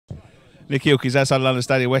Nick Ilkes outside London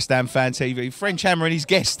Stadium, West Ham Fan TV. French Hammer and his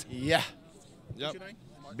guest. Yeah. Yep.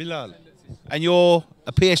 Bilal. And you're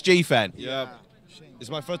a PSG fan? Yeah. It's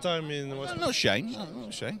my first time in West Ham. Not Shane. No,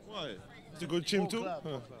 not Shane. Why? It's a good team too.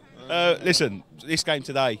 Listen, this game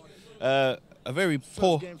today, a very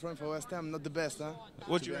poor... First game for West Ham, not the best, huh?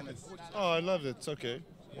 What do you honest. Oh, I love it. It's okay.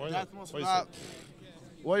 Why not?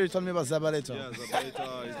 What are you telling me about Zabaleta? Yeah,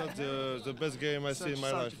 Zabaleta is not the best game I see in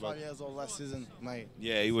my life. 5 years old last season, mate.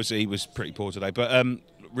 Yeah, he was pretty poor today, but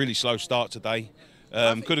really slow start today.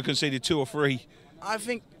 Could have conceded 2 or 3. I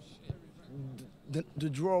think the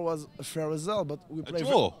draw was a fair result, but we played...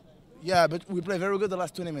 Draw? Yeah, but we played very good the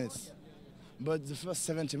last 20 minutes. But the first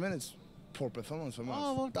 70 minutes, poor performance from us.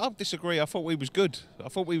 Oh, well, I disagree. I thought we was good.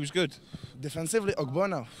 Defensively,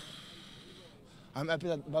 Ogbonna. I'm happy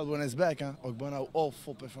that Balbuena is back. Huh? Ogbonna,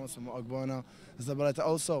 awful performance from Ogbonna. Zabaleta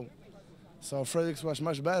also. So Fredericks was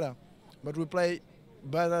much better. But we play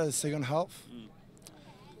better the second half.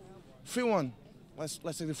 3-1. Let's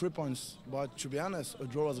take the 3 points. But to be honest, a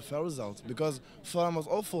draw was a fair result. Because Fulham was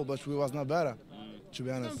awful, but we was not better, to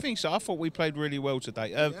be honest. I don't think so. I thought we played really well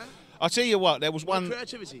today. I'll tell you what, there was one...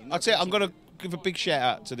 Creativity. I'll tell you, I'm going to give a big shout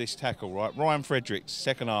out to this tackle, right? Ryan Fredericks,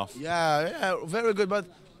 second half. Yeah, very good, but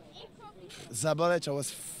Zabaleta was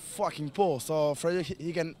fucking poor, so Fredericks,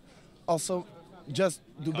 he can also just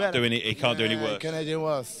do better. He can't do any worse. Canadian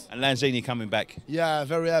worse. And Lanzini coming back. Yeah,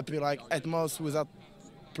 very happy, like at most without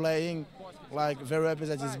playing, like very happy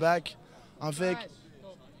that he's back. I think,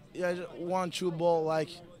 yeah, 1-2 ball, like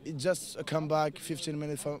it's just a comeback, 15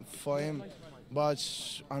 minutes for him. But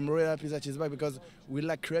I'm really happy that he's back because we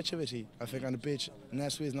lack creativity, I think, on the pitch.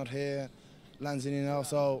 Nesri is not here, Lanzini now,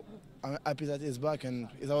 so I'm happy that he's back and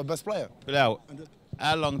he's our best player. But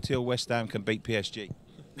how long till West Ham can beat PSG?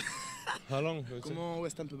 How long? Comment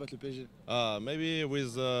West Ham peut battre le PSG? Maybe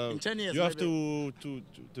with... In 10 years, you have maybe.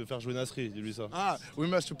 to faire jouer Nasri, dis-lui ça. We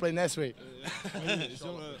must play Nesri. It's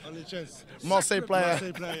only chance. Marseille player.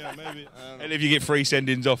 Marseille player, maybe. And if you get 3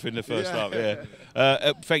 send-ins off in the first half,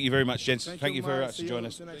 yeah. Thank you very much, gents. Thank you very much for joining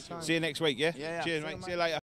us. See you next time. See you next week, yeah? Yeah. Cheers, mate. See you later.